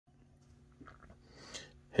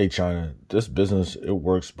Hey China, this business, it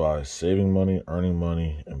works by saving money, earning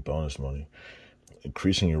money, and bonus money,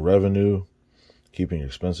 increasing your revenue, keeping your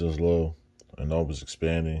expenses low, and always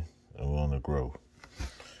expanding and willing to grow.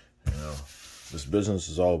 You know, this business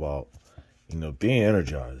is all about, being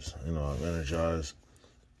energized. I'm energized,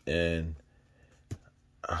 and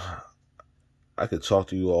I could talk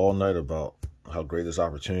to you all night about how great this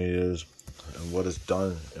opportunity is and what it's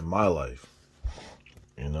done in my life.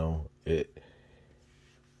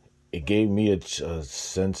 It gave me a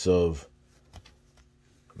sense of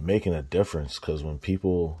making a difference, because when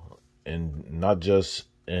people, and not just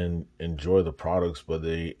enjoy the products, but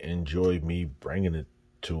they enjoy me bringing it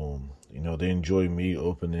to them. They enjoy me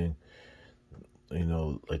opening,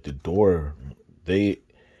 like the door. They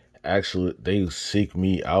seek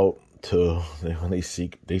me out they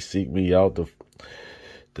seek me out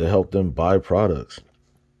to help them buy products.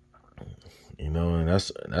 And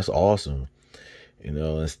that's awesome.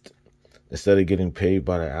 Instead of getting paid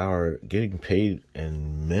by the hour, getting paid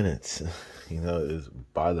in minutes, is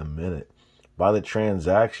by the minute, by the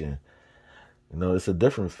transaction. It's a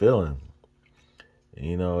different feeling,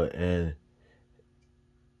 and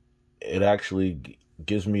it actually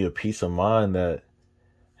gives me a peace of mind that,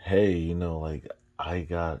 hey, like I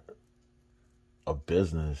got a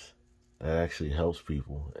business that actually helps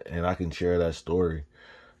people, and I can share that story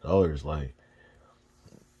to others. Like,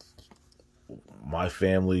 my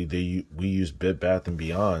family, we use Bed Bath &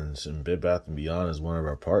 Beyond, and Bed Bath & Beyond is one of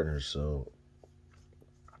our partners. So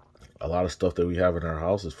a lot of stuff that we have in our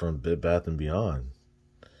house is from Bed Bath & Beyond,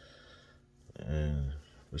 and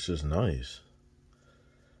it's just nice.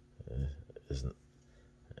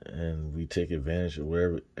 And we take advantage of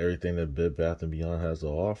everything that Bed Bath & Beyond has to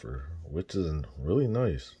offer, which is really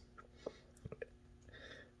nice.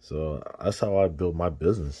 So that's how I build my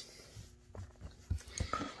business.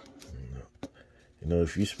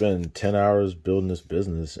 If you spend 10 hours building this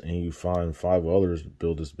business and you find 5 others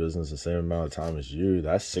build this business the same amount of time as you,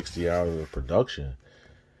 that's 60 hours of production.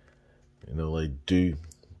 Do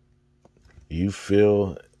you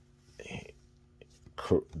feel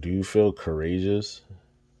courageous?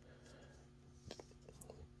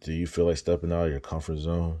 Do you feel like stepping out of your comfort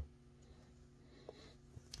zone?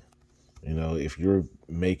 If you're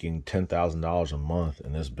making $10,000 a month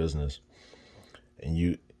in this business and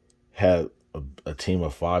you have a team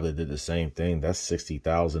of 5 that did the same thing, that's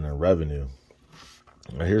 $60,000 in revenue.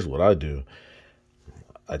 Now, here's what I do.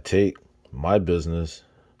 I take my business,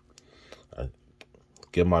 I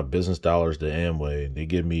give my business dollars to Amway. They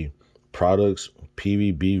give me products,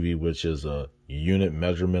 PVBV, which is a unit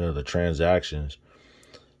measurement of the transactions,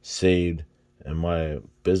 saved in my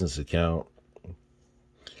business account.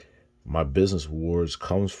 My business rewards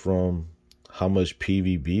comes from how much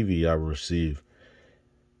PVBV I receive.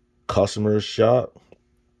 Customers shop,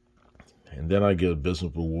 and then I get a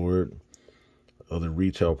business reward of the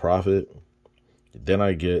retail profit. Then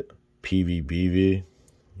I get PVBV,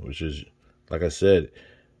 which is, like I said,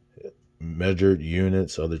 measured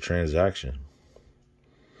units of the transaction.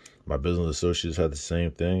 My business associates have the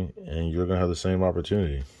same thing, and you're going to have the same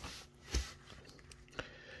opportunity.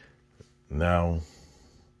 Now,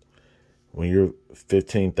 when you're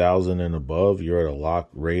 15,000 and above, you're at a lock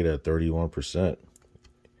rate at 31%.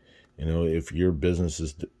 If your business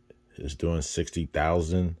is doing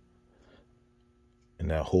 60,000 in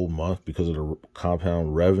that whole month because of the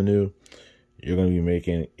compound revenue, you're going to be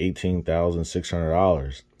making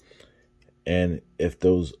 $18,600. And if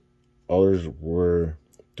those others were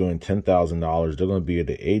doing $10,000, they're going to be at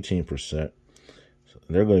the 18%. So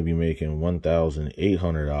they're going to be making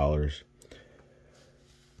 $1,800.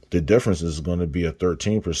 The difference is going to be at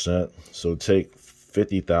 13%. So take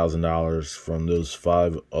 $50,000 from those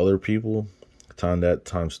 5 other people, time that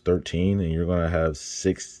times 13, and you're going to have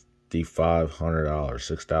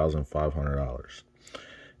 $6,500.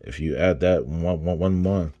 If you add that one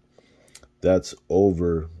month, that's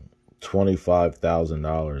over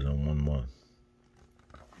 $25,000 in 1 month.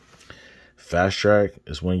 Fast track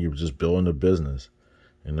is when you're just building a business.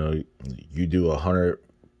 You do 100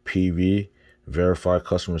 PV, verified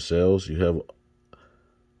customer sales. You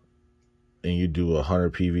do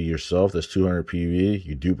 100 PV yourself, that's 200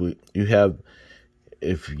 PV.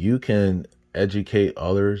 If you can educate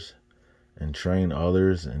others and train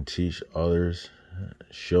others and teach others,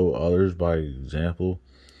 show others by example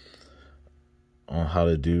on how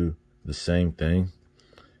to do the same thing,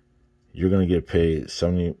 you're going to get paid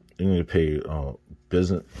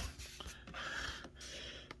business.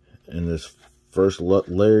 In this first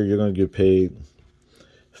layer, you're going to get paid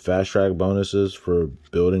fast track bonuses for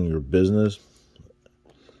building your business.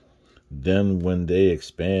 Then when they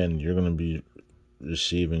expand, you're going to be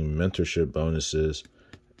receiving mentorship bonuses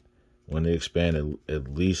when they expand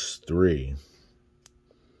at least 3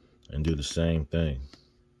 and do the same thing.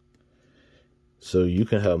 So you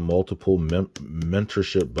can have multiple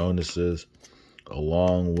mentorship bonuses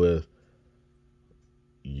along with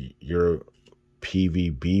your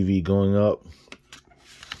PV/BV going up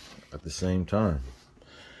at the same time.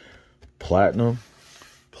 Platinum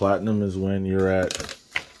is when you're at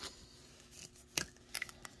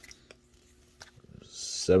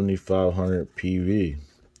 7,500 PV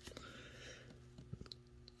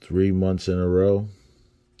 3 months in a row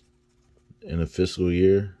in a fiscal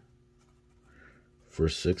year for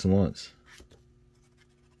 6 months.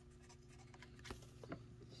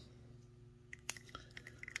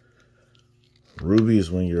 Ruby is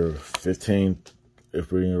when you're 15. If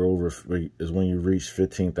you're over, is when you reach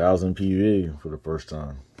 15,000 PV for the first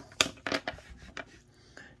time.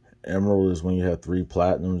 Emerald is when you have 3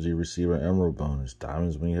 platinums, you receive an emerald bonus.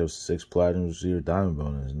 Diamonds when you have 6 platinums, you receive a diamond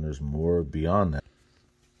bonus, and there's more beyond that.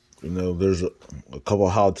 You know, there's a couple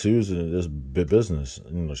of how-tos in this business.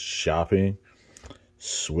 You know, shopping,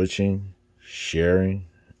 switching, sharing,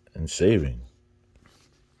 and saving.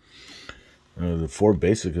 You know, the 4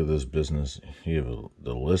 basics of this business. You have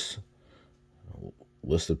the list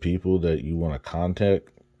of people that you want to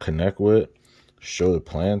connect with, show the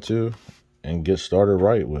plan to, and get started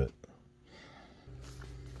right with.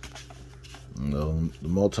 You know, the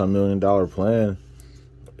multi-million-dollar plan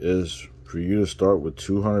is for you to start with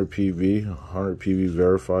 200 PV, 100 PV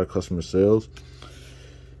verified customer sales,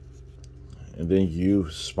 and then you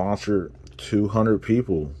sponsor 200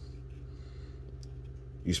 people.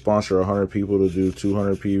 You sponsor 100 people to do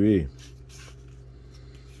 200 PV.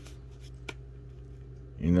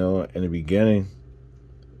 You know, in the beginning,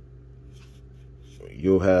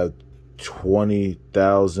 you'll have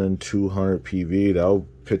 20,200 PV. That'll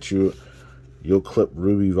pitch you. You'll clip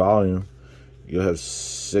Ruby volume. You'll have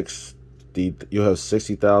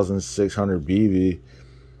 60,600 BV,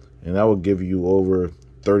 and that will give you over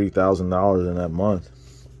 $30,000 in that month.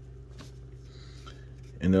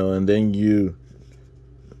 You know, and then you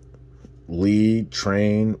lead,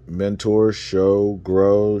 train, mentor, show,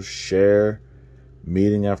 grow, share,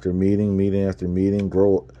 meeting after meeting,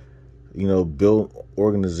 grow, you know, build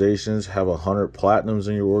organizations, have 100 platinums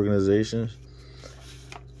in your organizations.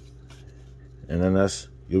 And then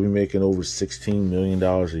you'll be making over $16 million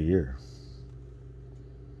a year.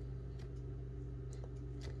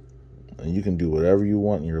 And you can do whatever you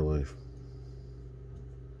want in your life.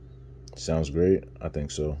 Sounds great? I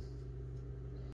think so.